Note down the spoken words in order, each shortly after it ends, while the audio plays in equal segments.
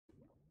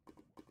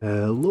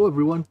Hello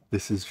everyone,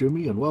 this is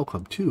Jimmy and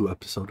welcome to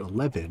episode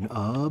 11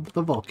 of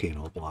the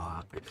Volcano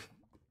Block.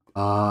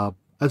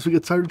 As we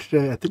get started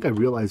today, I think I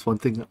realized one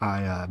thing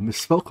I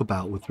misspoke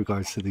about with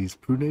regards to these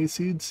prune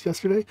seeds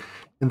yesterday,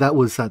 and that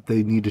was that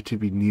they needed to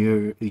be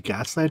near a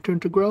gas lantern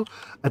to grow.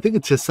 I think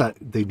it's just that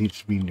they need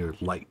to be near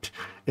light,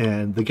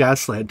 and the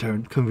gas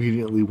lantern,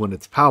 conveniently when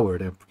it's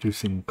powered and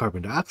producing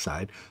carbon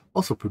dioxide,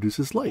 also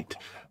produces light,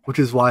 which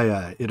is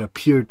why it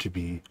appeared to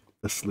be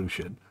the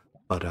solution.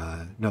 But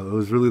no, it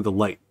was really the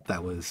light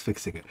that was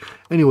fixing it.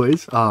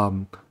 Anyways,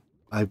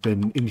 I've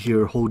been in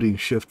here holding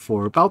shift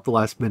for about the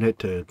last minute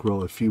to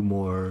grow a few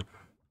more,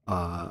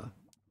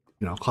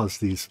 cause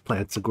these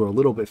plants to grow a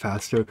little bit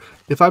faster.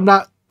 If I'm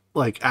not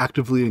like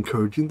actively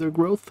encouraging their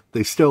growth,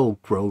 they still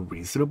grow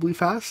reasonably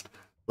fast.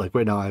 Like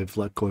right now I've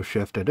let go of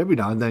shift and every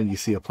now and then you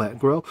see a plant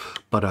grow,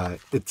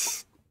 but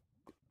it's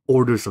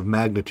orders of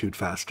magnitude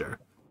faster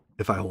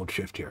if I hold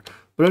shift here.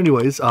 But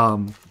anyways,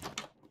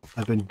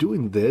 I've been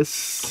doing this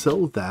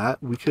so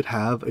that we could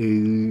have a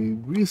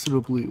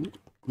reasonably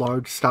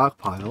large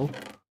stockpile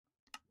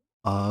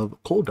of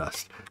coal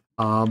dust.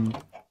 For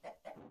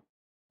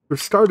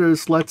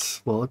starters,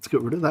 let's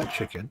get rid of that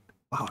chicken.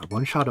 Wow, I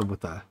one-shot him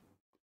with a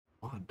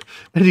wand.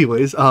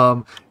 Anyways,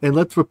 and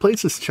let's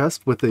replace this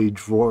chest with a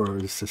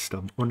drawer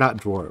system. Or not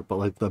drawer, but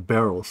like the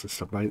barrel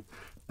system, right?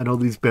 I know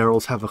these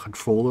barrels have a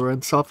controller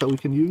and stuff that we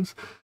can use,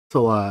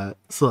 so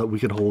that we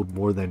can hold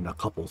more than a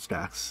couple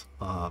stacks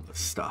of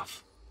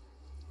stuff.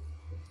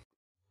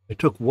 I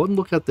took one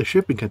look at the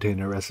shipping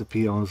container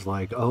recipe and was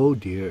like, oh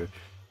dear,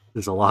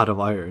 there's a lot of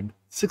iron.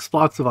 6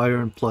 blocks of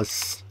iron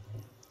plus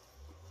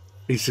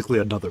basically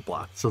another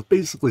block. So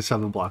basically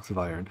 7 blocks of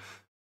iron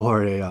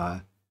or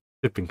a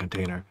shipping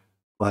container.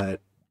 But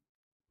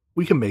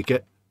we can make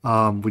it.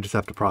 We just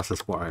have to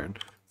process more iron.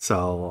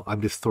 So I'm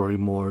just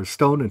throwing more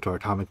stone into our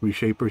atomic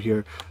reshaper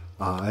here.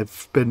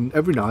 I've been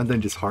every now and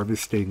then just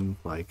harvesting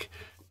like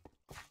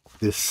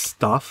this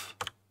stuff,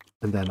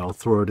 and then I'll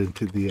throw it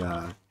into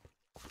the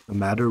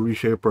matter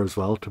reshaper as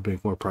well to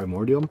make more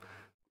primordium,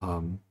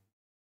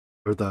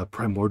 or the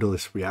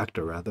primordialist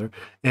reactor rather.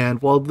 And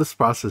while this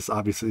process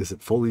obviously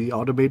isn't fully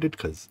automated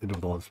because it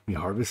involves me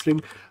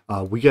harvesting,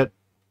 we get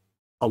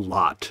a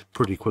lot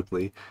pretty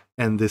quickly,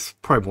 and this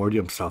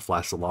primordium stuff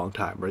lasts a long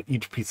time, right?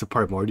 Each piece of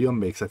primordium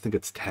makes, I think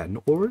it's 10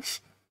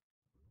 ores,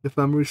 if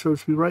memory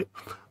serves me right.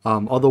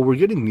 Although we're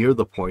getting near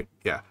the point,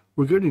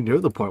 we're getting near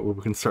the point where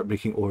we can start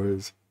making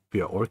ores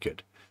via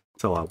orchid.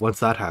 So once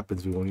that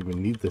happens, we won't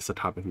even need this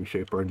atomic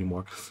reshaper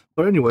anymore.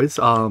 But anyways,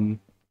 we're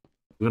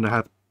gonna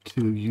have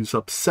to use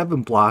up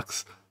 7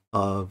 blocks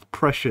of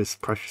precious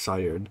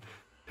iron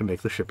to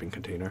make the shipping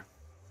container.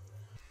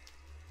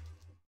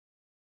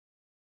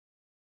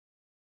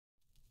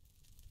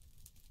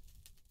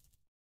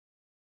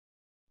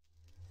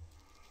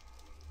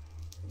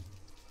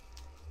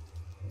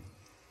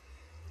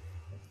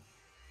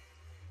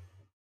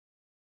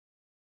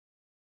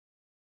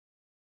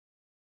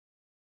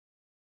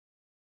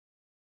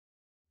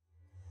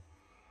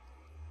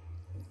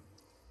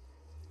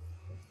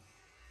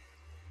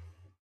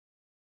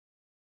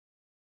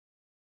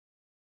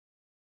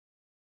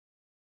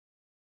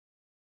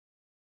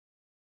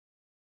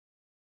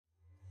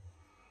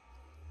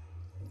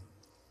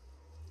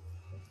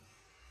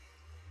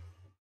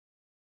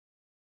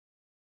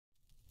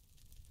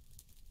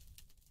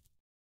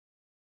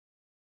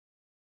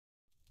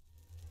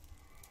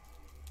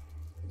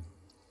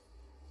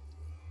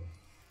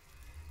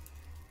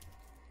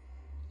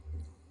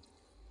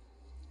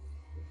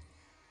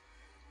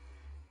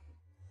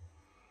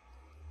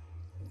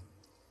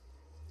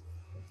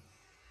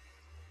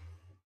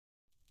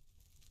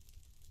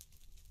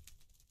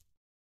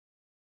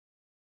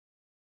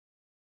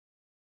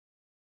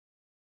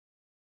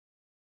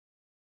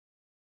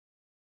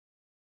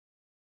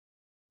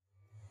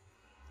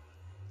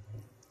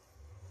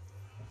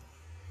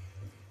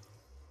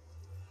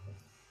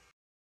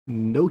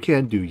 No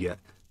can do yet.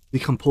 The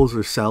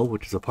composer cell,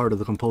 which is a part of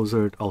the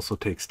composer, also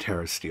takes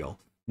Terra steel,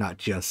 not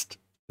just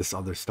this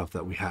other stuff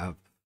that we have.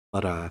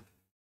 But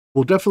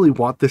we'll definitely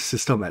want this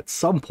system at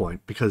some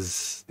point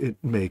because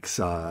it makes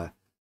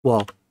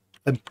well,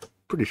 I'm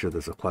pretty sure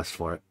there's a quest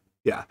for it.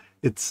 Yeah,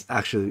 it's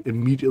actually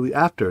immediately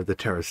after the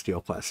Terra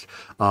Steel quest.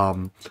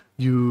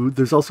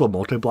 There's also a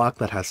multi-block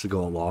that has to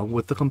go along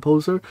with the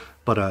composer,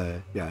 but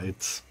yeah,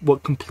 it's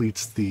what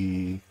completes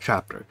the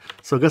chapter.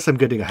 So I guess I'm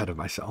getting ahead of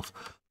myself.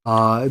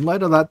 In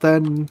light of that,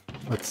 then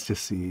let's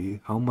just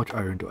see how much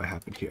iron do I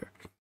have in here.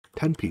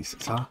 10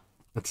 pieces, huh?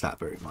 That's not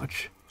very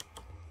much.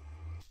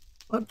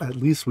 But at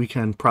least we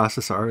can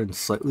process iron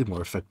slightly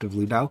more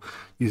effectively now.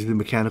 Using the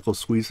mechanical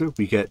squeezer,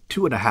 we get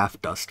 2.5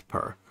 dust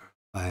per.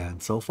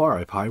 And so far,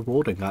 I've high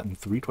rolled and gotten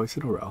 3 twice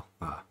in a row.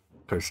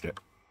 Cursed it.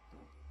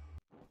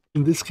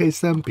 In this case,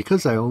 then,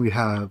 because I only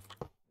have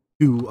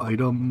 2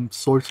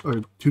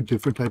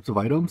 different types of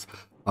items,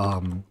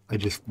 I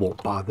just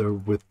won't bother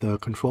with the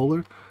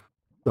controller.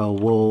 So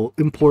we'll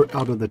import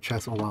out of the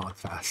chest. Oh wow,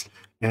 it's fast,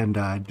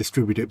 and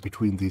distribute it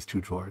between these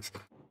 2 drawers.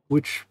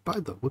 Which,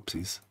 by the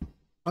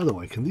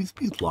way, can these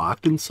be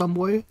locked in some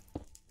way?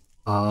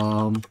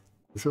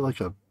 Is there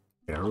like a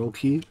barrel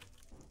key?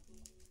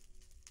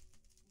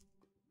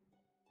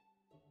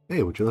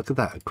 Hey, would you look at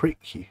that? A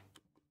crate key.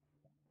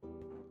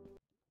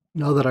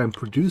 Now that I'm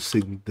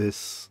producing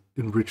this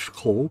enriched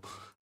coal,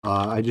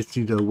 I just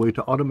need a way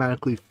to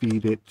automatically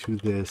feed it to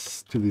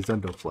these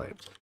endo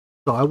flames.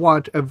 So I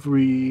want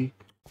every,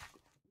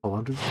 how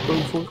long does this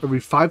go for? Every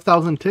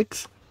 5,000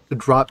 ticks to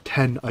drop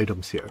 10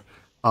 items here.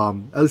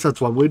 At least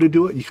that's one way to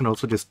do it. You can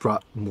also just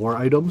drop more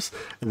items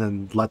and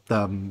then let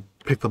them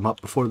pick them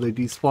up before they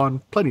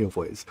despawn. Plenty of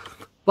ways.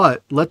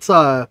 But let's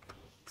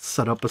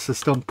set up a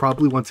system,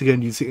 probably once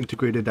again using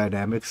integrated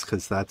dynamics,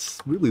 because that's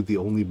really the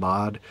only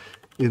mod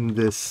in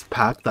this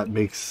pack that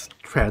makes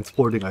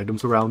transporting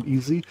items around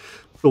easy.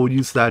 So we'll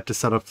use that to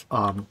set up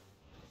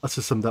a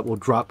system that will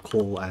drop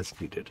coal as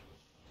needed.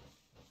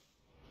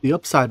 The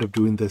upside of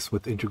doing this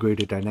with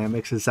integrated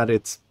dynamics is that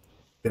it's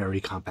very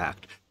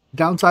compact. The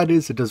downside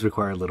is it does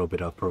require a little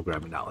bit of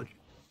programming knowledge.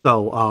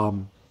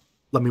 So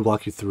let me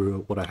walk you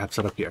through what I have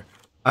set up here.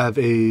 I have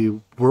a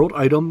world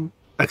item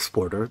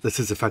exporter. This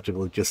is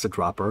effectively just a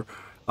dropper.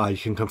 You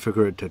can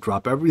configure it to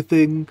drop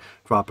everything,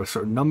 drop a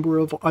certain number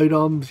of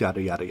items,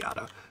 yada yada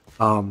yada.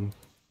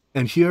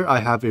 And here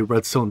I have a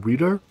redstone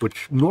reader,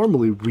 which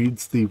normally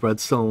reads the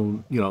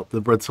redstone,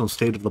 the redstone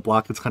state of the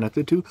block it's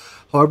connected to.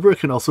 However, it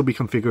can also be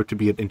configured to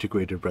be an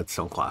integrated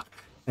redstone clock.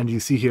 And you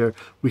see here,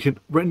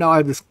 right now I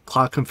have this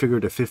clock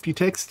configured to 50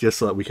 ticks, just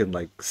so that we can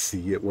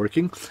see it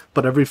working.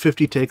 But every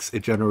 50 ticks,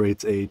 it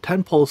generates a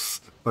 10 pulse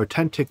or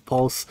 10 tick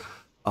pulse.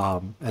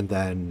 And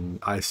then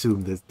I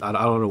assume that, I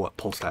don't know what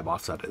pulse time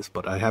offset is,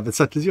 but I have it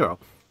set to 0.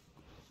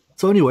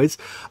 So anyways,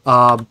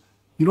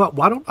 you know what,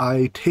 why don't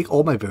I take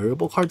all my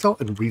variable cards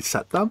out and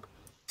reset them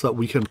so that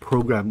we can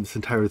program this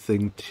entire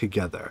thing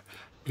together.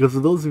 Because for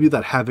those of you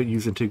that haven't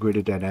used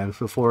integrated dynamics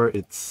before,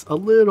 it's a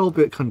little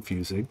bit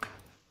confusing.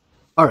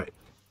 Alright,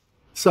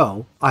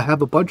 so I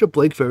have a bunch of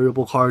blank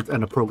variable cards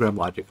and a program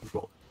logic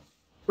control.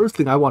 First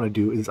thing I want to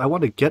do is I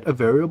want to get a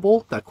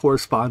variable that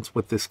corresponds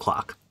with this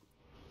clock.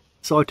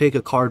 So I take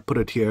a card, put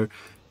it here,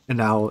 and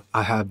now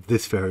I have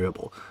this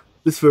variable.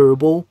 This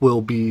variable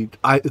will be,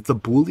 it's a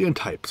Boolean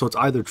type, so it's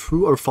either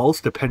true or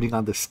false depending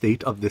on the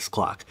state of this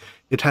clock.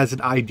 It has an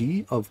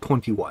ID of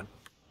 21.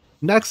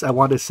 Next, I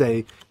want to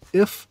say,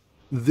 if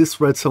this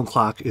redstone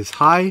clock is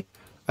high,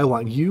 I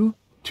want you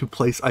to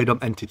place item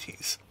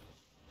entities.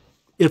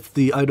 If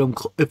the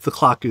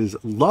clock is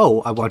low,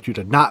 I want you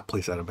to not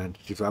place item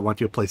entities. I want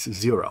you to place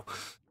 0.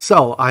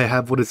 So I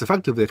have what is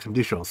effectively a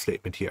conditional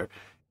statement here.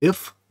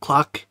 If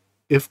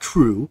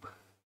true,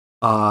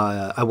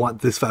 I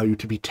want this value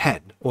to be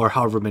 10, or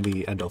however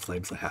many endo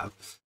flames I have.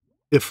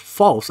 If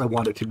false, I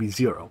want it to be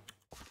 0.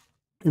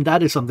 And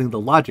that is something the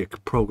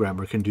logic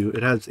programmer can do.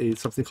 It has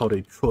something called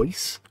a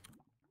choice.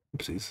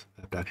 Oopsies,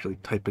 I have to actually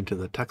type into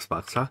the text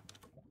box, huh?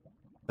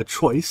 A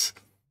choice.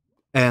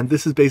 And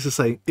this is basically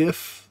saying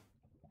if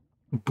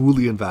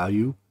Boolean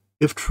value,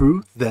 if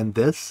true, then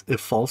this, if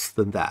false,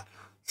 then that.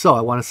 So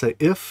I want to say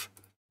if,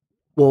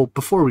 well,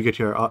 before we get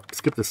here, I'll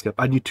skip the skip,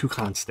 I need two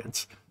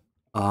constants.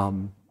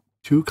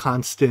 Two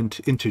constant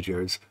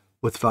integers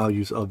with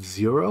values of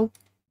 0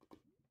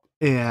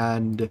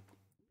 and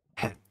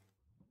 10.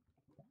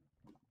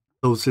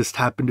 Those just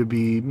happen to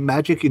be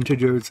magic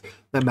integers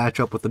that match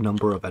up with the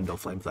number of endo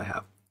flames I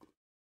have.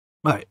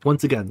 Alright,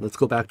 once again, let's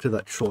go back to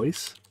that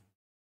choice.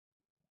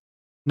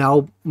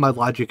 Now my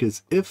logic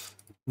is if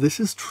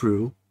this is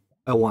true,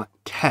 I want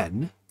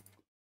 10.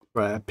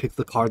 Right, I pick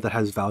the card that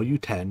has value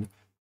 10.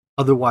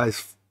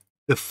 Otherwise,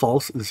 if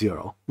false,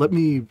 0. Let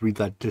me read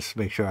that just to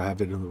make sure I have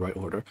it in the right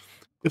order.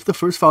 If the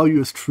first value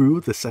is true,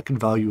 the second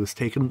value is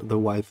taken,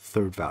 otherwise the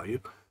third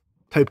value.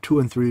 Type 2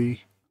 and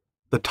 3,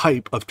 the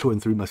type of 2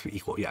 and 3 must be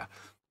equal, yeah.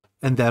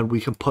 And then we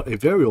can put a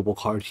variable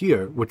card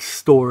here, which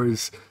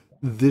stores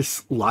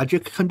this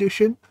logic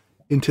condition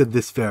into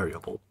this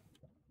variable.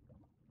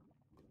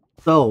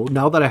 So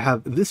now that I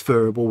have this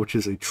variable, which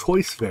is a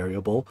choice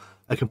variable,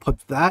 I can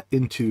put that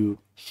into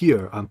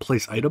here on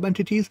place item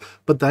entities,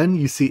 but then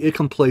you see it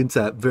complains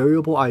that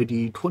variable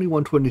ID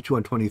 21, 22,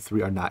 and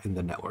 23 are not in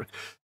the network.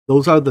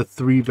 Those are the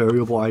 3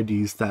 variable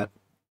IDs that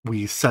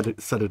we set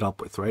it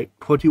up with, right?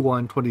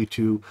 21,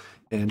 22,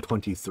 and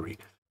 23.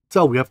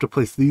 So we have to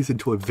place these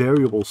into a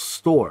variable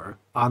store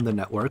on the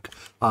network.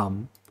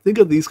 Think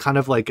of these kind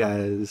of like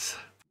as,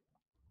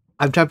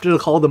 I'm tempted to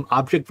call them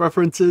object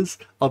references,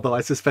 although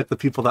I suspect the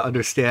people that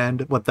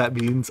understand what that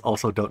means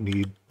also don't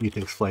need me to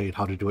explain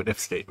how to do an if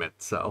statement.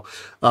 So,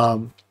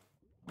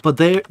 but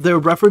they're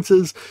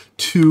references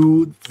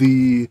to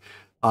the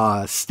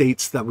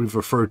states that we've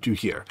referred to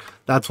here.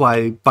 That's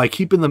why by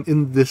keeping them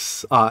in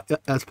this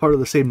as part of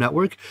the same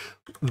network,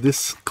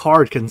 this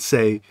card can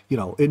say,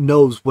 it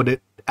knows when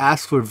it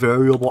asks for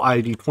variable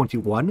ID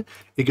 21,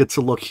 it gets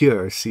to look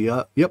here. See,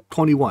 yep,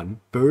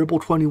 21. Variable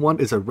 21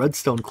 is a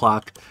redstone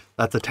clock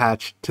that's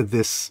attached to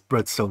this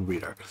redstone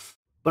reader.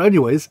 But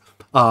anyways,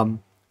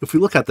 if we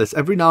look at this,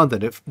 every now and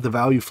then, if the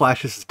value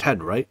flashes to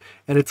 10, right?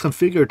 And it's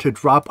configured to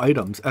drop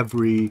items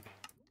every,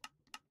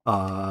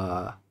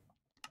 at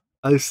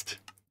least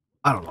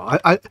I don't know.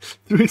 I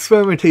through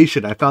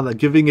experimentation, I found that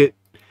giving it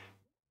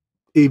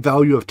a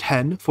value of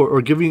 10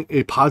 or giving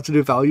a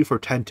positive value for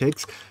 10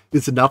 ticks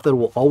is enough that it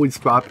will always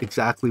drop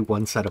exactly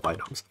one set of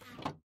items.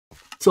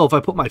 So if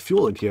I put my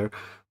fuel in here,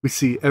 we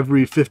see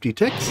every 50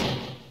 ticks,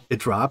 it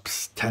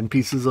drops 10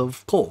 pieces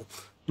of coal.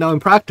 Now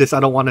in practice, I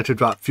don't want it to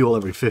drop fuel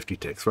every 50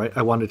 ticks, right?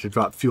 I want it to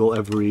drop fuel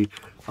every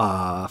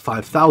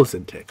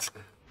 5,000 ticks.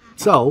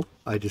 So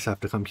I just have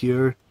to come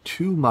here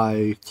to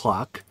my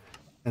clock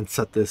and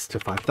set this to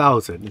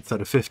 5,000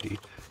 instead of 50.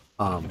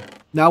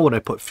 Now when I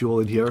put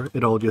fuel in here,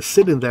 it'll just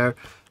sit in there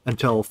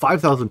until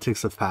 5,000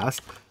 ticks have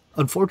passed.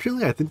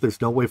 Unfortunately, I think there's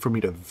no way for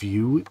me to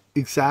view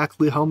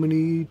exactly how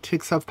many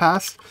ticks have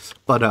passed.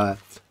 But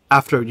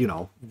after,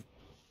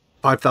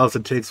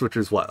 5,000 ticks, which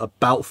is what,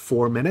 about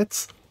 4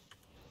 minutes,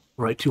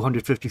 right?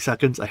 250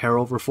 seconds, a hair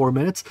over 4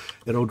 minutes,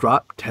 it'll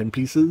drop 10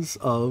 pieces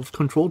of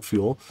controlled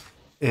fuel.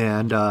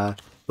 And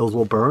those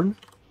will burn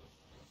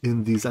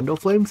in these endo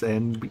flames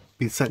and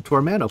be sent to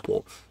our mana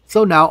pool.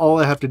 So now all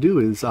I have to do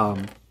is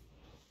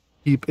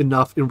keep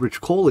enough enriched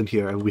coal in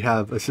here, and we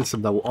have a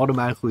system that will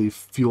automatically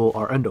fuel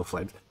our endo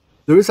flames.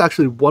 There is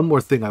actually one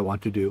more thing I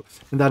want to do,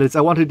 and that is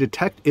I want to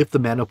detect if the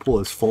mana pool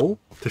is full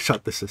to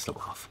shut the system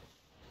off.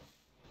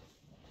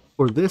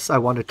 For this, I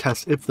want to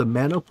test if the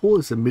mana pool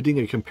is emitting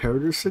a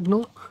comparator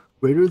signal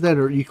greater than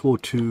or equal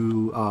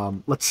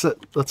to, let's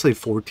say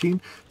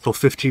 14. So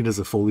 15 is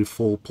a fully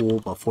full pool,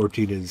 but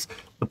 14 is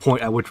the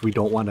point at which we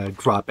don't want to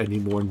drop any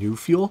more new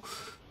fuel.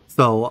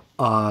 So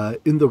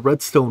in the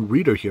redstone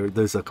reader here,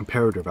 there's a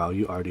comparator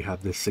value. I already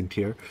have this synced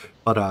here,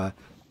 but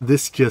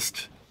this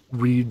just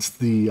reads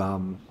the,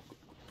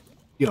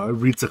 it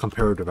reads the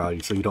comparator value,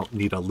 so you don't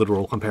need a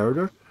literal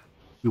comparator.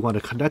 We want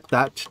to connect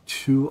that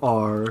to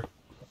our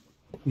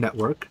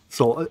network.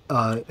 So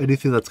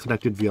anything that's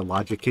connected via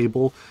logic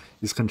cable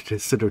is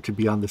considered to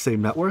be on the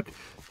same network.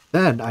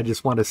 Then I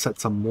just want to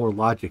set some more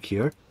logic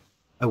here.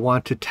 I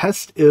want to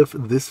test if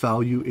this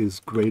value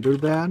is greater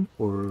than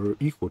or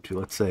equal to,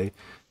 let's say,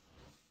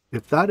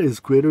 if that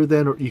is greater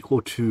than or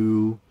equal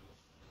to,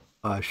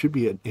 should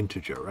be an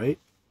integer, right?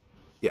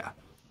 Yeah.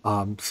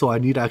 So I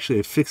need actually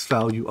a fixed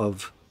value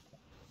of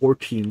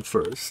 14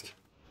 first.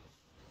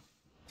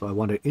 So I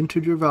want an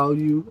integer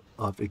value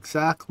of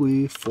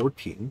exactly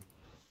 14.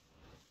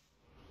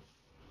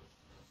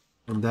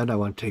 And then I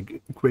want to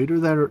take greater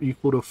than or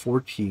equal to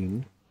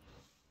 14.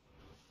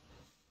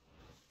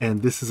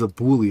 And this is a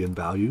Boolean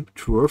value,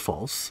 true or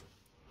false.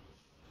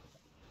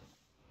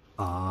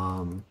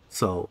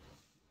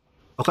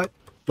 Okay,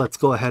 let's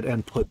go ahead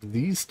and put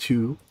these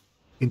two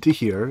into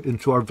here,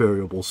 into our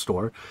variable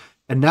store.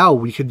 And now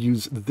we can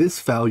use this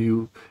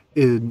value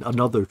in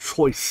another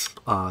choice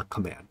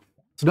command.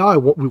 So now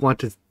we want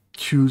to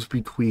choose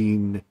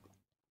between,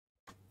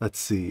 let's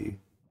see,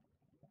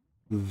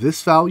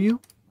 this value.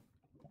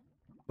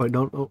 Wait,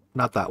 no,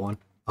 not that one.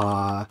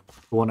 The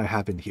one I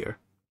have in here.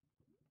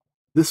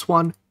 This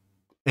one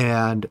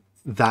and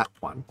that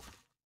one.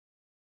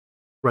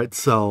 Right,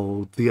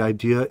 so the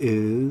idea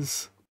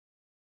is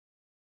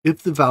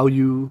if the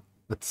value,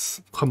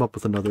 let's come up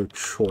with another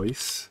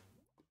choice.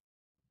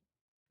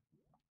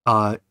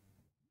 Hold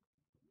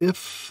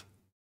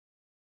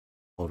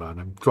on,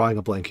 I'm drawing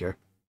a blank here.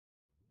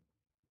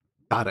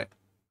 Got it.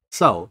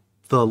 So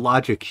the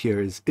logic here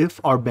is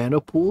if our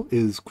mana pool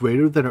is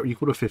greater than or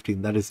equal to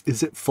 15, that is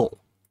it full?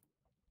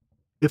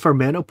 If our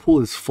mana pool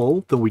is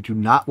full, then we do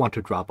not want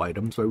to drop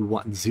items, right? We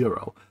want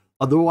 0.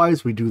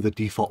 Otherwise, we do the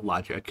default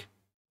logic.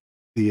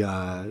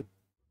 This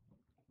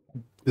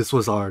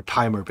was our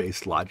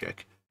timer-based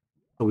logic.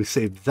 So we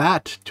save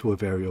that to a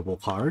variable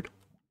card.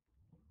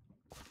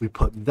 We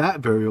put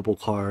that variable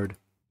card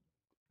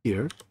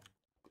here,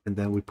 and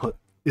then we put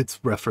its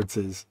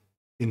references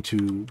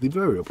into the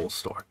variable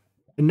store.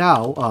 And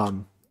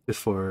now, just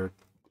for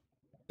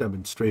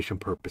demonstration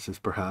purposes,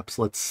 perhaps,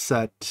 let's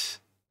set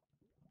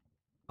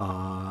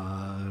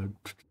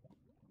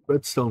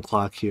redstone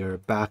clock here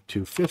back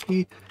to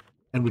 50,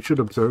 and we should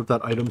observe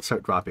that items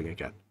start dropping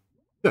again.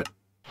 Good.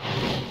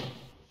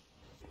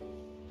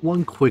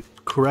 One quick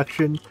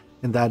correction,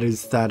 and that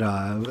is that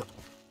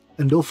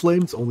endo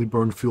flames only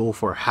burn fuel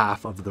for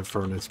half of the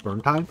furnace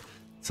burn time.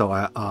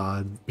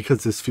 So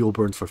because this fuel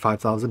burns for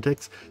 5,000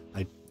 ticks,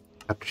 I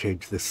have to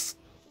change this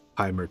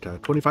timer to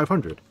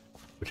 2,500,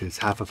 which is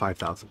half of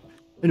 5,000.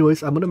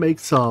 Anyways, I'm going to make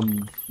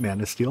some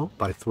mana steel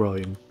by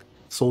throwing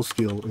soul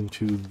steel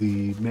into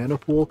the mana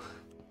pool,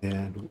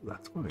 and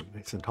that's going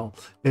nice and tall.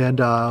 And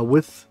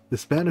with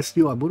this mana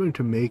steel, I'm going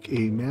to make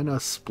a mana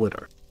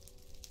splitter.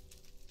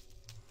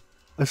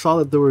 I saw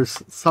that there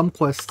was some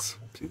quests.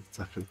 It's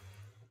actually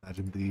not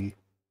in the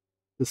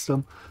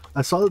system.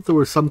 I saw that there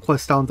were some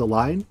quests down the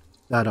line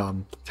that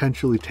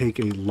potentially take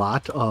a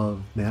lot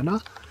of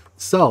mana.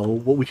 So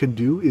what we can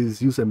do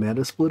is use a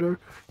mana splitter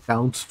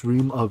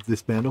downstream of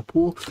this mana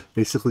pool.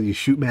 Basically, you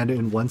shoot mana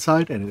in one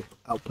side and it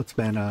outputs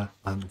mana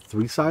on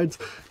 3 sides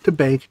to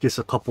bank just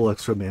a couple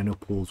extra mana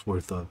pools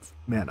worth of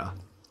mana.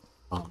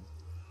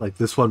 Like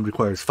this one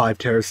requires 5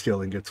 Terra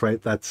Steel ingots,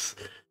 right? That's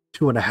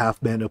 2.5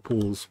 mana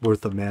pools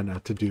worth of mana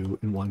to do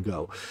in one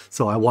go.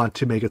 So I want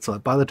to make it so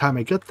that by the time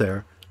I get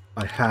there,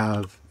 I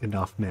have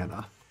enough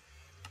mana.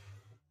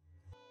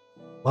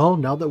 Well,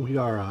 now that we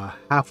are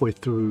halfway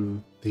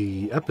through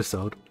the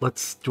episode,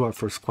 let's do our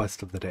first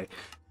quest of the day.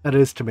 That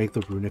is to make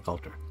the runic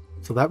altar.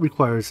 So that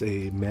requires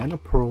a mana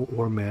pearl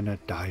or mana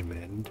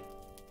diamond.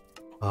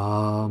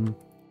 Dang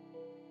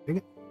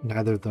it,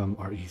 neither of them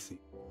are easy.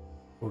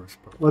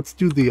 Let's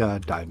do the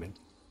diamond.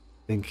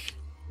 I think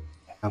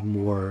I have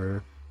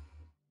more.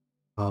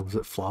 Was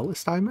it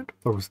flawless diamond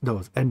or was no? It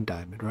was end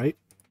diamond, right?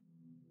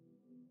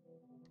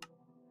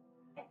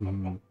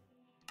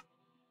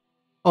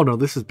 Oh no,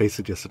 this is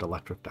basically just an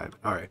electric diamond.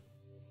 All right.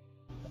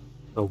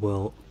 So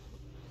we'll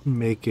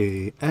make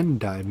a end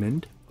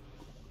diamond.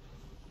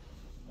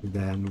 And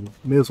then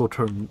may as well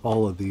turn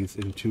all of these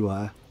into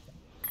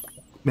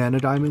mana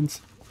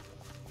diamonds.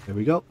 There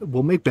we go.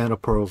 We'll make mana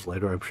pearls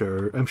later, I'm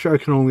sure. I'm sure I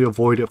can only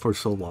avoid it for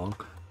so long.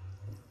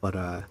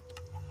 But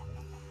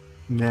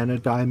mana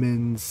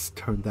diamonds,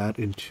 turn that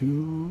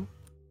into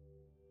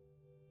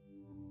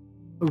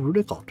a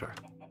runic altar.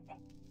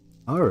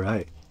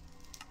 Alright.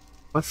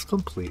 Quest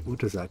complete. What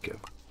does that give?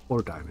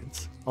 4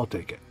 diamonds. I'll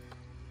take it.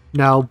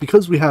 Now,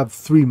 because we have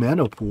 3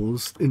 mana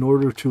pools, in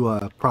order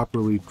to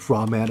properly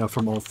draw mana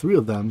from all 3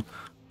 of them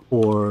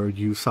for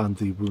use on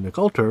the runic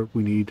altar,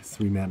 we need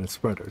 3 mana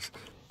spreaders.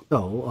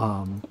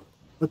 So,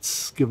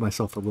 let's give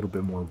myself a little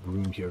bit more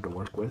room here to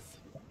work with.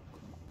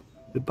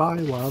 Goodbye,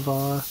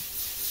 lava.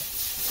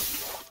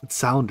 That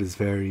sound is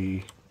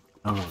very,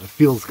 I don't know, it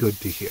feels good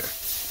to hear.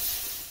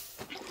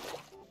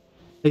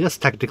 I guess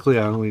technically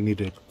I only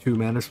needed 2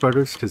 mana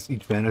spreaders, because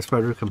each mana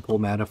spreader can pull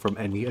mana from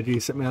any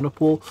adjacent mana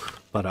pool,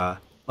 but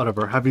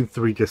whatever, having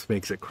 3 just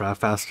makes it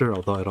craft faster,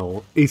 although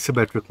it'll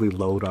asymmetrically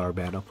load our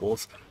mana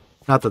pools.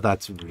 Not that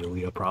that's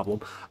really a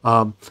problem.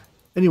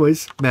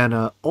 Anyways,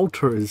 mana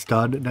altar is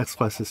done. Next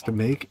quest is to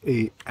make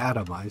a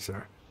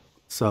atomizer.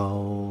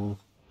 So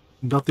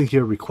nothing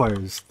here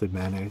requires the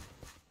mana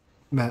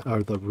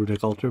or the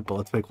runic altar, but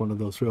let's make one of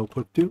those real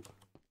quick too.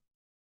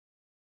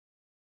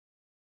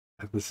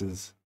 This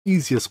is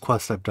easiest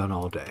quest I've done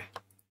all day.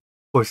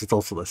 Of course, it's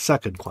also the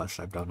second quest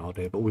I've done all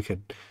day, but we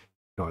can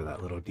ignore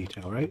that little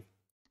detail, right?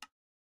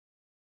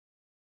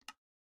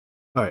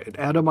 Alright, an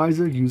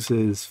atomizer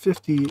uses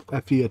 50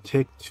 Fe a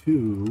tick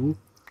to...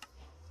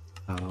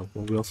 well,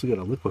 we also get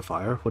a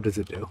liquefier. What does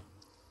it do?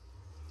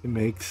 It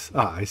makes...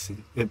 Ah, I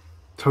see. It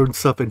turns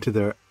stuff into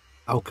their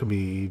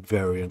alchemy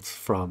variants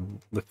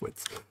from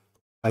liquids.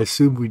 I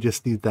assume we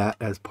just need that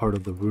as part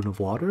of the Rune of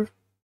Water?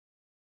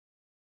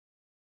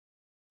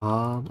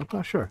 I'm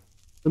not sure.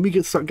 Let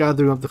me start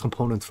gathering up the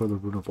components for the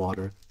Rune of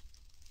Water.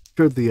 I'm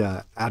sure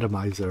the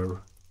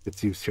atomizer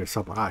gets used here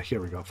somewhere. Ah, here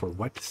we go, for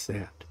wet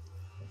sand.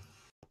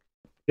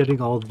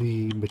 Getting all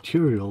the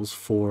materials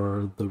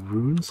for the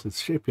runes is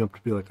shaping up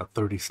to be like a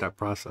 30-step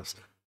process.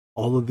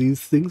 All of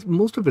these things,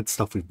 most of it's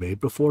stuff we've made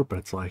before, but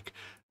it's like,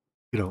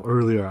 you know,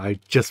 earlier I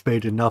just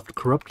made enough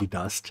corrupty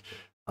dust.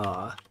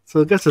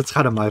 So I guess it's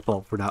kind of my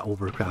fault for not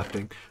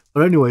overcrafting.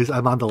 But anyways,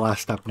 I'm on the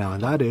last step now,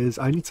 and that is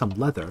I need some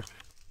leather.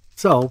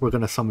 So we're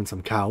going to summon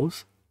some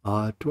cows.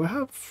 Do I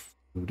have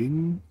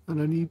looting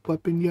on any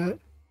weapon yet?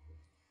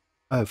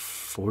 I have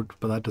forge,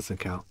 but that doesn't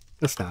count.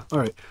 Guess not.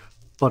 Alright.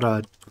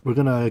 But we're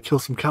going to kill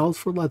some cows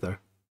for leather.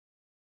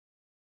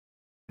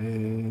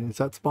 Is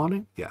that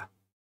spawning? Yeah.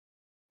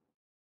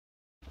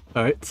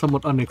 Alright,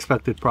 somewhat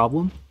unexpected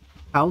problem.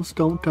 Cows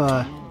don't,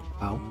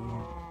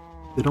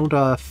 they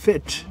don't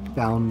fit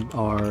down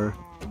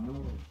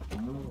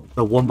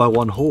the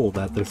 1x1 hole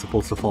that they're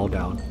supposed to fall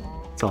down.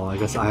 So I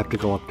guess I have to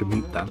go up to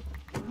meet them.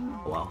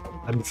 Well,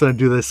 I'm just gonna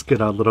do this,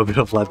 get a little bit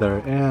of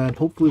leather, and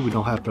hopefully we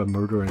don't have to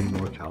murder any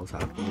more cows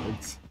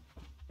afterwards.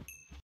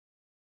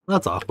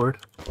 That's awkward.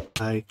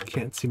 I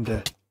can't seem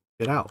to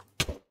get out.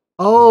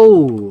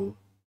 Oh!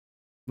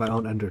 My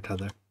own ender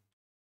tether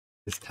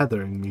is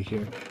tethering me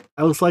here.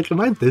 I was like,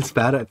 am I this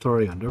bad at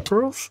throwing ender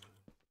pearls?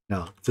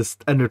 No,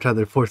 just ender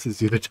tether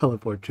forces you to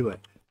teleport to it.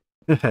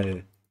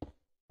 Hey.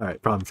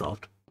 Alright, problem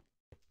solved.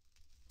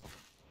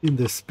 In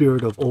the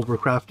spirit of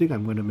overcrafting,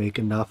 I'm going to make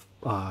enough,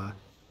 I'm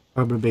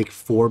going to make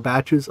 4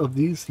 batches of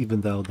these,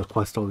 even though the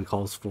quest only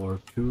calls for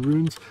 2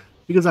 runes,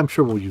 because I'm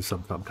sure we'll use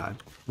them sometime,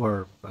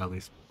 or at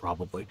least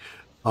probably.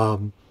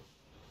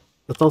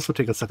 Let's also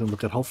take a second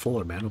look at how full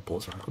our mana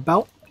pools are.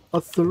 About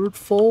a third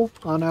full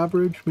on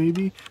average,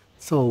 maybe.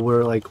 So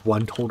we're like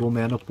 1 total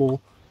mana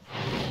pool.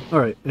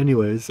 Alright,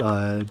 anyways,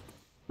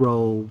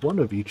 throw 1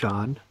 of each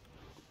on,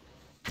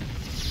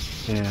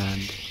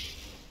 and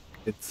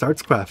it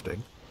starts crafting.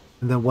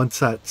 And then once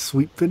that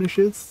sweep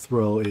finishes,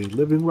 throw a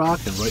living rock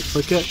and right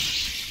click it,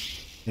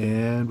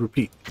 and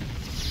repeat.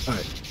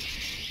 Alright.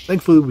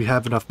 Thankfully we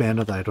have enough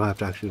mana that I don't have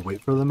to actually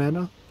wait for the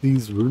mana.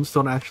 These runes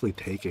don't actually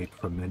take a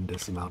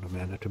tremendous amount of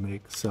mana to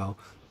make, so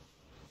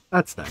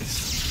that's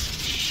nice.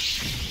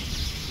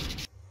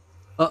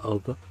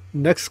 The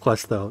next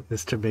quest, though,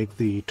 is to make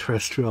the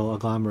terrestrial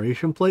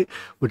agglomeration plate,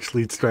 which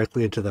leads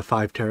directly into the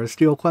 5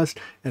 terrestrial quest,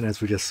 and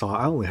as we just saw,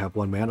 I only have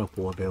 1 mana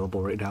pool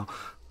available right now.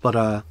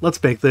 But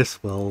let's make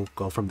this. We'll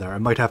go from there. I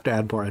might have to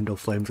add more endo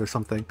flames or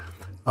something.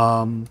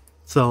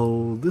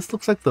 So this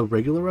looks like the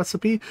regular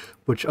recipe,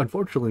 which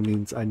unfortunately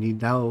means I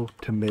need now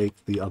to make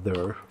the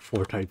other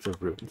 4 types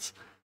of runes.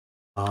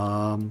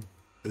 Alright,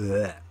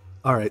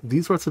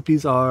 these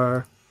recipes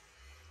are...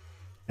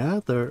 yeah,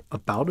 they're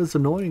about as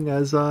annoying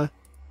as that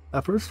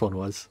first one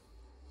was.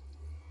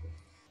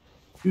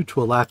 Due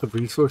to a lack of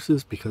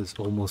resources, because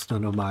almost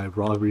none of my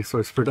raw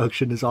resource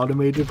production is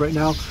automated right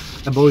now,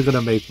 I'm only going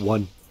to make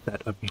 1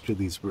 set of each of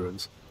these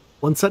runes.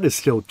 1 set is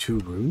still 2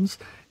 runes,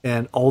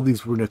 and all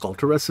these runic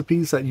altar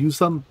recipes that use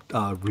them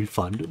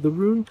refund the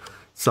rune.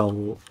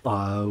 So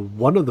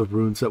one of the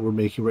runes that we're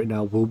making right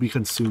now will be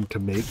consumed to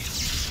make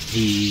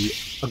the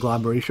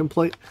agglomeration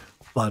plate,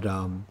 but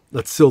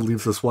that still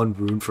leaves us 1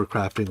 rune for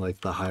crafting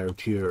like the higher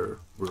tier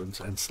runes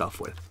and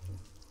stuff with.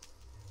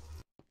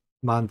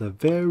 I'm on the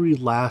very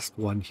last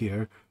one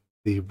here,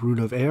 the Rune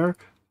of Air.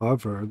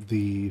 However,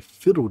 the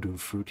Fiddledew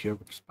fruit here,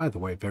 which is, by the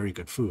way, very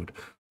good food,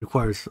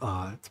 requires,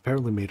 it's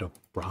apparently made of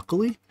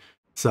broccoli.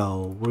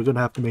 So we're going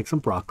to have to make some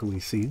broccoli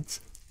seeds.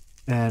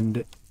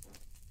 And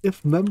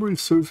if memory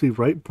serves me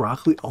right,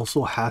 broccoli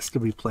also has to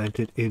be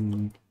planted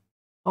in...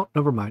 oh,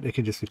 never mind. It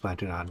can just be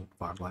planted on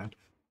farmland.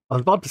 I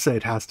was about to say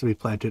it has to be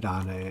planted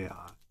on a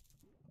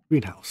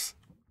greenhouse.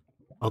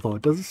 Although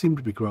it doesn't seem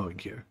to be growing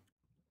here.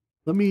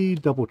 Let me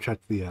double check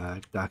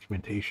the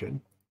documentation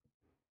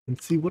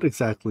and see what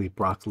exactly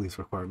broccoli's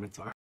requirements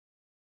are.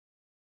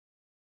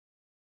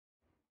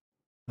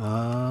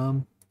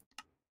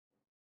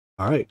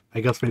 Alright,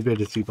 I guess maybe I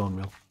just see bone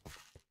meal.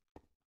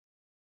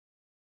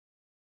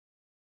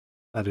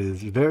 That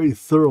is very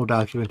thorough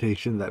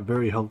documentation that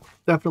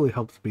definitely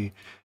helps me.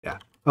 Yeah.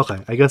 Okay,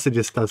 I guess it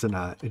just doesn't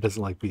it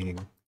doesn't like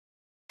being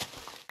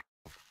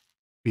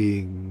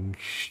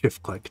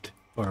shift clicked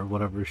or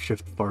whatever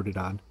shift farted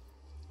on.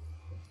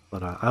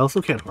 But I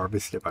also can't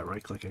harvest it by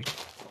right clicking.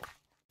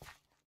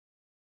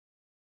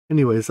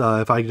 Anyways,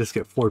 if I just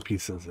get 4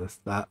 pieces of this,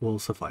 that will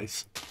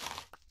suffice.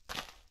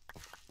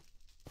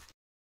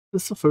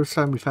 This is the first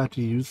time we've had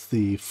to use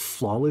the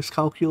flawless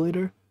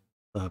calculator,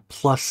 the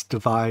plus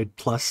divide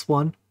plus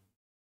 1.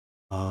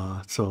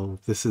 So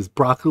this is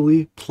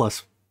broccoli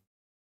plus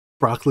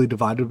broccoli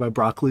divided by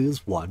broccoli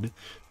is 1.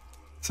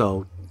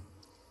 So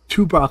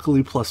 2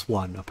 broccoli plus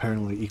 1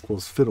 apparently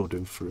equals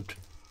Fiddledew fruit.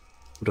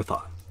 Would have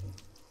thought.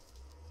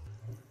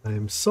 I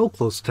am so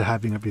close to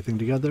having everything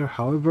together.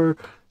 However,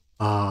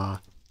 on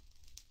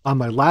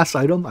my last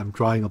item, I'm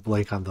drawing a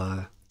blank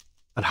on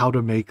how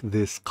to make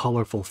this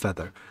colorful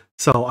feather.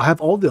 So I have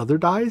all the other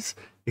dyes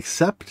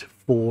except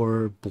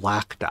for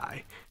black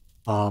dye.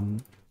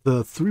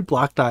 The 3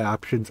 black dye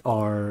options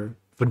are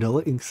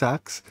vanilla ink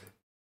sacs,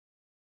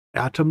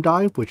 atom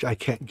dye, which I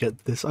can't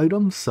get this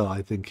item, so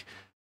I think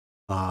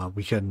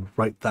we can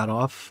write that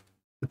off.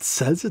 It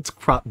says it's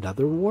crop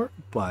nether wart,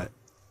 but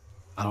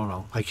I don't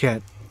know. I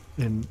can't,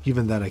 and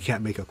even then I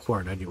can't make a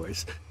quern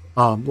anyways.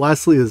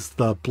 Lastly is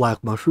the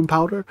black mushroom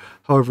powder.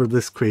 However,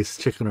 this creates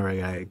chicken or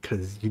egg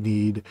because you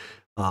need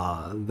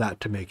that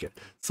to make it.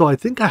 So I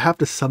think I have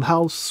to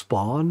somehow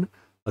spawn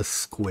a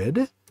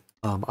squid.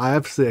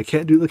 I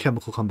can't do the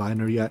chemical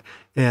combiner yet,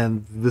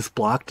 and this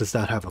block does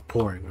not have a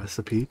pouring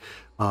recipe.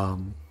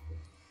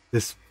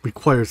 This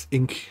requires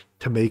ink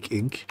to make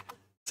ink,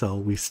 so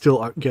we still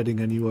aren't getting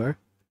anywhere.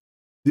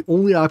 The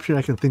only option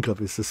I can think of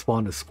is to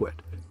spawn a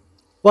squid.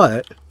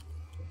 But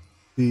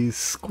the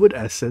squid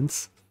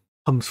essence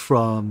comes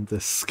from the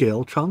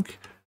scale chunk,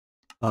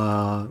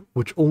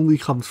 which only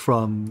comes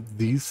from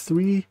these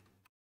 3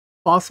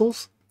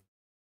 fossils,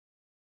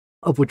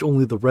 of which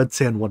only the red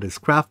sand one is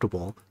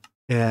craftable,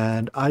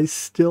 and I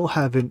still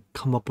haven't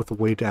come up with a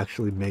way to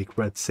actually make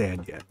red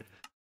sand yet.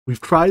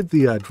 We've tried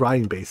the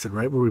drying basin,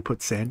 right, where we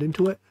put sand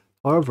into it.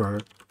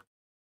 However,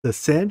 the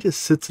sand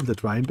just sits in the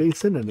drying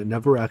basin and it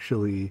never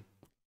actually...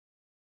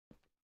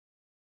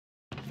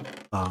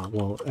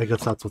 well, I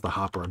guess that's with a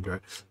hopper under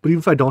it. But even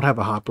if I don't have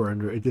a hopper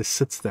under it, it just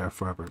sits there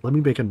forever. Let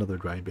me make another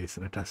drying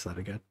basin and test that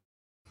again.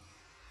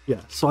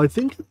 Yeah, so I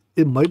think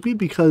it might be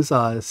because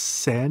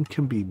sand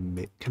can be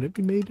made. Can it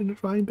be made in a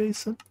drying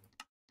basin?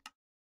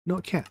 No,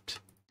 it can't.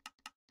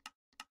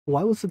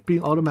 Why was it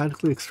being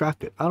automatically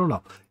extracted? I don't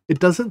know. It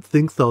doesn't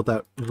think, though,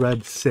 that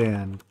red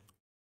sand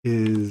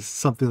is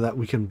something that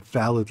we can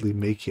validly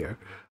make here.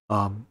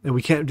 And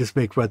we can't just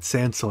make red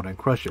sandstone and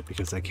crush it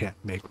because I can't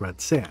make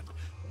red sand.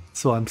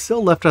 So I'm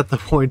still left at the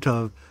point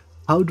of,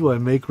 how do I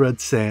make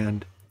red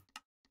sand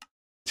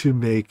to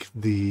make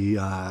the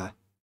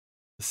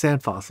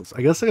sand fossils?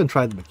 I guess I can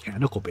try the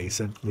mechanical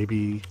basin.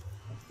 Maybe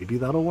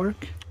that'll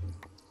work.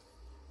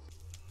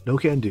 No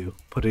can do.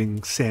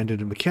 Putting sand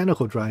in a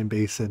mechanical drying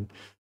basin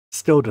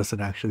still doesn't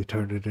actually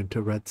turn it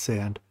into red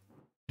sand.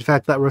 In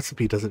fact, that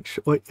recipe doesn't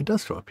show... wait, it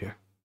does show up here.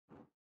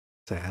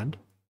 Sand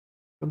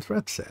becomes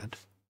red sand.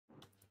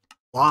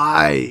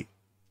 Why?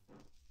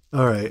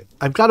 Alright,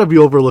 I've got to be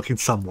overlooking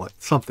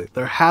something.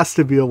 There has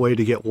to be a way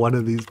to get one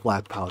of these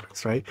black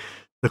powders, right?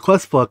 The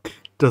quest book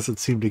doesn't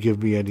seem to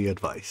give me any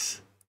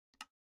advice.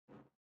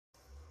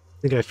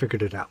 I think I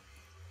figured it out.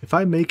 If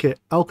I make it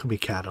alchemy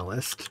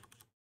catalyst,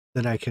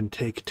 then I can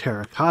take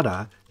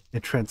terracotta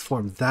and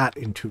transform that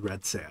into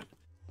red sand.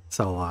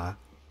 So I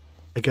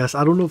guess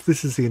I don't know if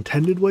this is the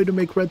intended way to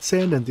make red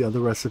sand and the other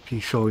recipe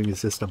showing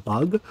is just a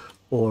bug,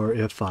 or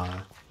if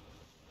well,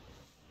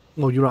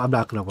 you know, I'm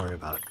not going to worry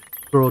about it.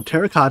 Throw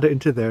terracotta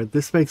into there.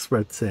 This makes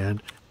red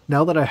sand.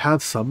 Now that I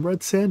have some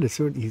red sand, is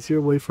there an easier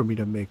way for me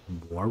to make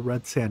more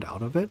red sand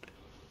out of it?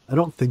 I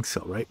don't think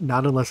so, right?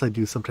 Not unless I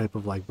do some type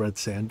of like red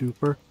sand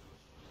duper.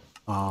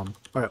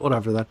 Alright,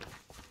 whatever then.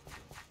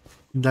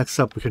 Next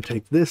up, we can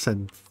take this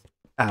and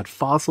add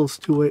fossils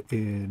to it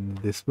in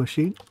this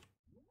machine.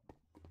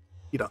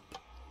 Heat up.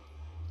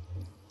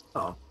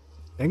 Oh,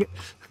 dang it.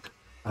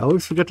 I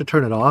always forget to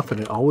turn it off and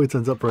it always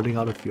ends up running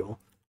out of fuel.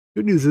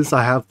 Good news is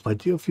I have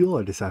plenty of fuel.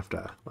 I just have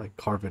to like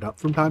carve it up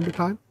from time to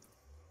time.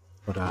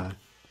 But I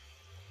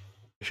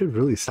should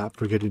really stop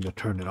forgetting to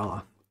turn it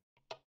off.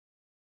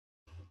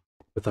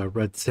 With our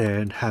red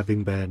sand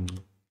having been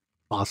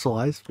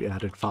fossilized, we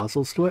added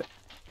fossils to it.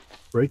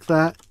 Break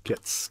that,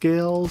 get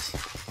scales,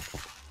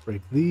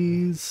 break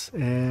these,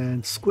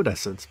 and squid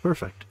essence.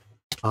 Perfect.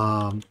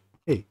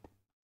 Hey,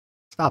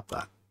 stop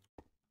that.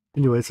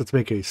 Anyways, let's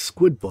make a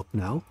squid book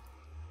now.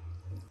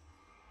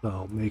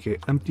 So make an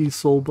empty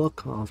soul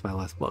book. Oh, that's my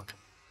last book.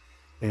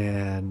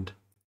 And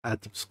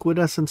add some squid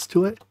essence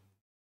to it.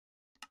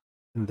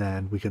 And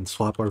then we can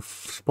swap our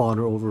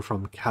spawner over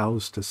from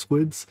cows to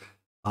squids.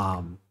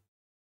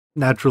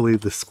 Naturally,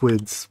 the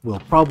squids will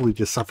probably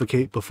just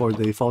suffocate before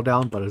they fall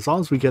down, but as long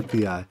as we get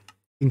the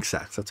ink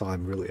sacs, that's all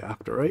I'm really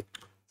after, right?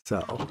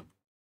 So,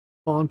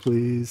 spawn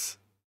please.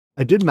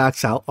 I did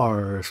max out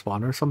our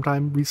spawner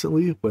sometime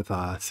recently with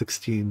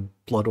 16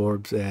 blood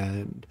orbs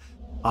and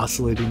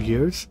oscillating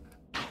gears.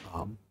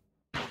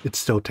 It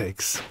still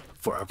takes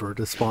forever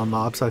to spawn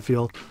mobs, I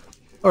feel.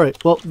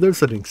 Alright, well,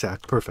 there's an ink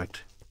sac.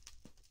 Perfect.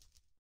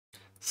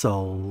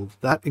 So,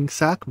 that ink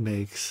sac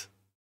makes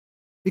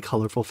a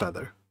colorful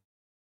feather.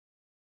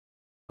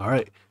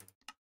 Alright,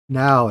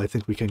 now I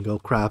think we can go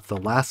craft the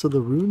last of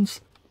the runes,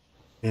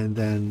 and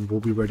then we'll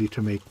be ready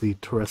to make the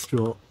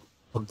terrestrial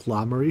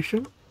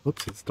agglomeration.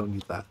 Oopsies, don't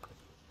need that.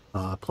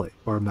 Plate.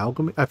 Or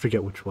amalgamate, I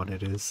forget which one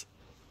it is.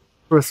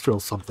 Terrestrial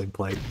something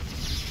plate.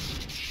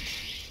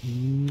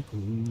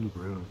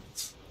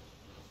 Runes.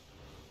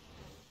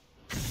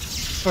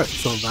 Alright,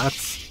 so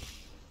that's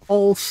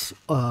all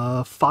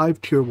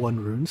 5 tier 1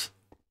 runes.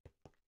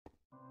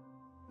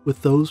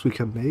 With those we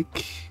can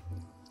make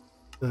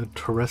the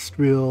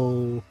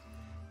terrestrial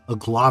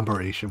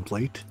agglomeration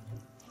plate.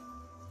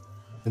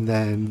 And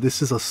then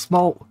this is a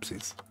small,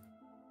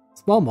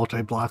 small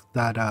multi-block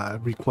that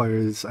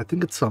requires, I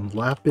think it's some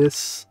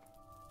lapis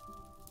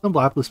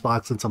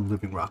blocks and some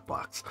living rock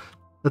blocks.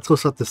 Let's go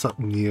set this up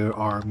near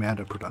our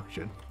mana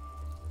production.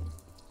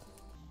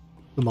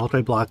 The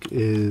multi-block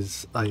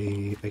is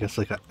I guess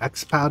like an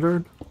X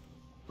pattern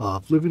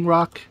of living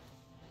rock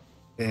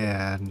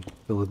and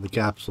fill in the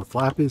gaps with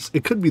lapis.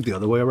 It could be the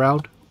other way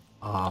around.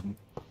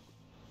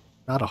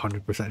 Not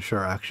 100%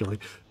 sure actually,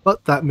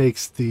 but that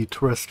makes the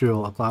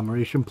terrestrial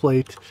agglomeration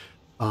plate.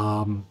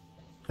 And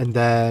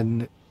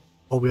then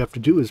all we have to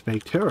do is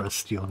make Terra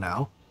steel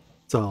now.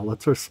 So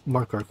let's first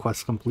mark our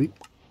quest complete.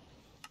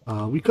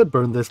 We could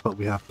burn this, but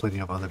we have plenty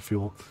of other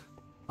fuel.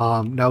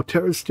 Now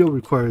Terra steel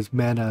requires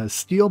mana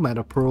steel,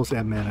 mana pearls,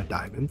 and mana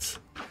diamonds.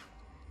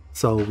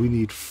 So we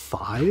need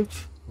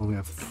 5. We only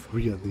have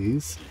 3 of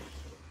these.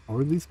 How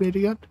are these made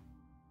again?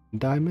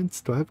 Diamonds?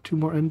 Do I have 2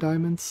 more end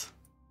diamonds?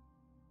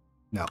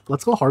 No,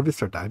 let's go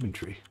harvest our diamond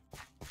tree.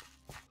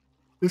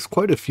 There's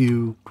quite a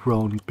few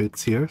grown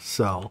bits here,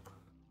 so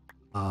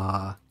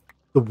the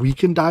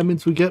weakened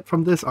diamonds we get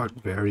from this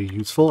aren't very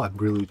useful. I'm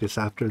really just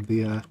after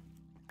the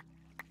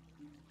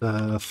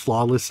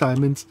flawless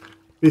diamonds.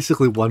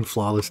 Basically, 1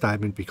 flawless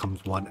diamond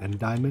becomes 1 end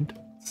diamond,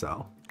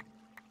 so.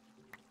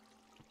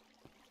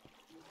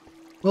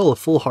 Well, a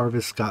full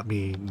harvest got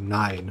me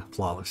 9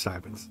 flawless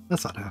diamonds.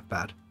 That's not half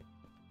bad.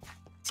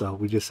 So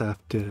we just have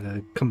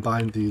to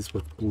combine these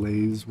with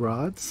blaze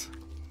rods.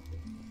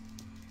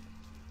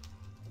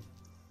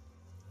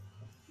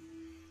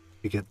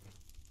 We get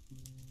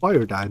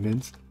fire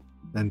diamonds,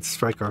 then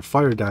strike our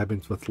fire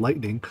diamonds with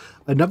lightning.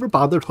 I never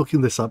bothered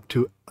hooking this up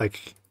to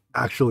like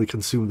actually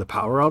consume the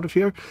power out of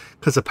here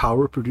because the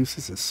power it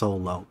produces is so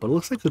low. But it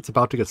looks like it's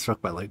about to get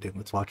struck by lightning.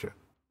 Let's watch it.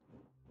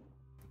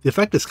 The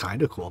effect is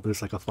kind of cool.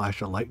 There's like a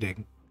flash of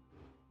lightning.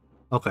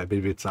 Okay,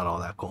 maybe it's not all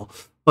that cool.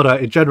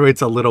 But it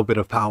generates a little bit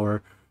of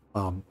power.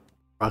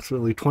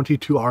 Approximately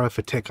 22 RF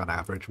a tick on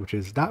average, which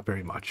is not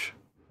very much.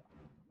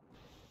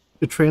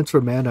 To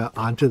transfer mana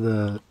onto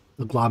the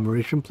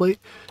agglomeration plate,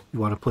 you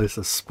want to place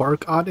a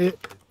spark on it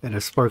and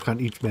a spark on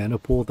each mana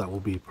pool that will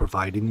be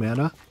providing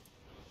mana.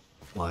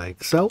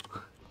 Like so.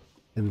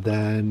 And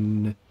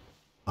then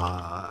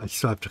I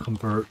still have to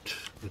convert,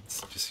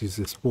 let's just use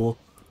this pool,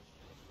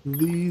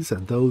 these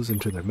and those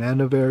into their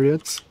mana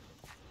variants.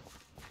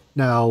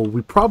 Now,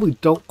 we probably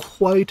don't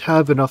quite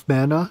have enough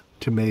mana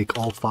to make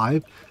all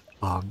 5.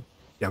 Yeah,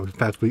 in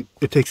fact,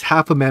 it takes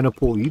half a mana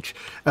pool each,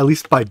 at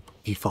least by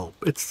default.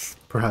 It's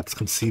perhaps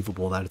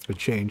conceivable that it's been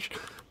changed,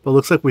 but it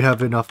looks like we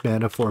have enough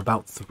mana for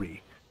about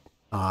 3.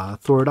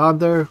 Throw it on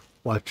there,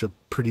 watch the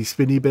pretty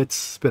spinny bits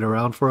spin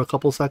around for a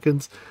couple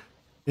seconds,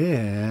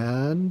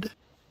 and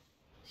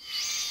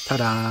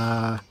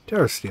ta-da!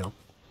 Terra Steel.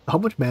 How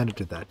much mana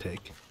did that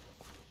take?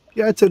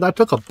 Yeah, I'd say that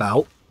took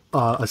about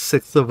a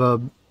sixth of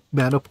a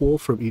mana pool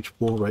from each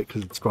pool, right?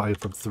 Because it's drawing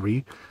from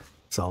 3.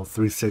 So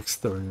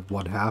 3/6 or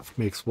 1/2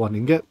 makes 1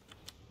 ingot.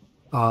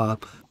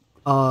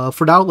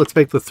 For now, let's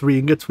make the 3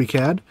 ingots we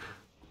can.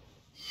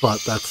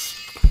 But that's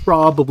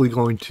probably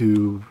going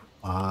to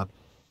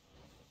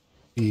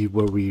be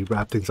where we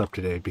wrap things up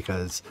today,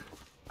 because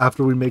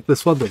after we make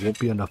this one, there won't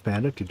be enough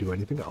mana to do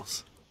anything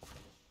else.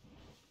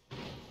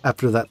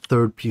 After that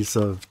third piece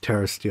of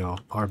Terra Steel,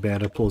 our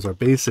mana pools are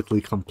basically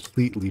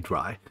completely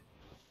dry.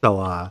 So,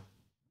 oh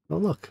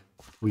look,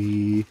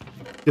 we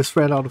just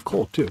ran out of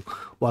coal too.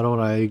 Why don't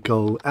I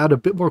go add a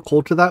bit more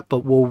coal to that?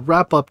 But we'll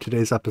wrap up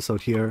today's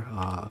episode here.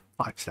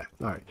 5 stacks,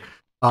 all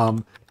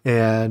right.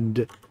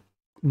 And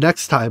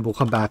next time we'll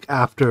come back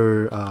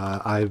after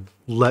I've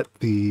let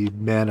the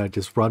mana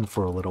just run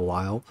for a little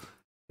while,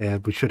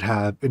 and we should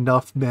have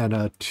enough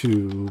mana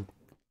to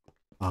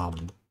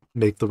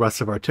make the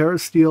rest of our Terra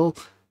Steel.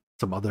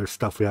 Some other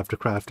stuff we have to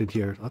craft in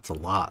here. That's a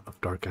lot of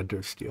Dark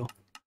Ender Steel.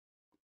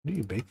 How do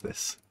you make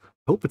this?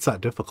 I hope it's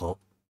not difficult.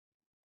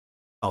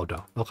 Oh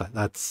no, okay,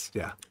 that's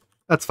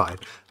fine.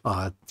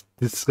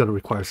 This is going to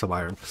require some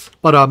iron.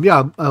 But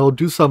yeah, I'll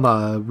do some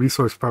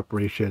resource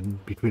preparation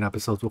between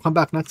episodes. We'll come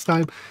back next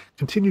time,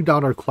 continue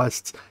down our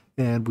quests,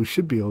 and we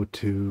should be able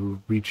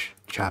to reach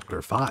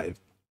chapter 5.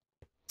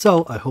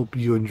 So I hope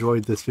you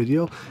enjoyed this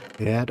video,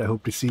 and I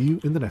hope to see you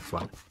in the next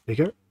one. Take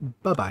care.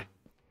 Bye-bye.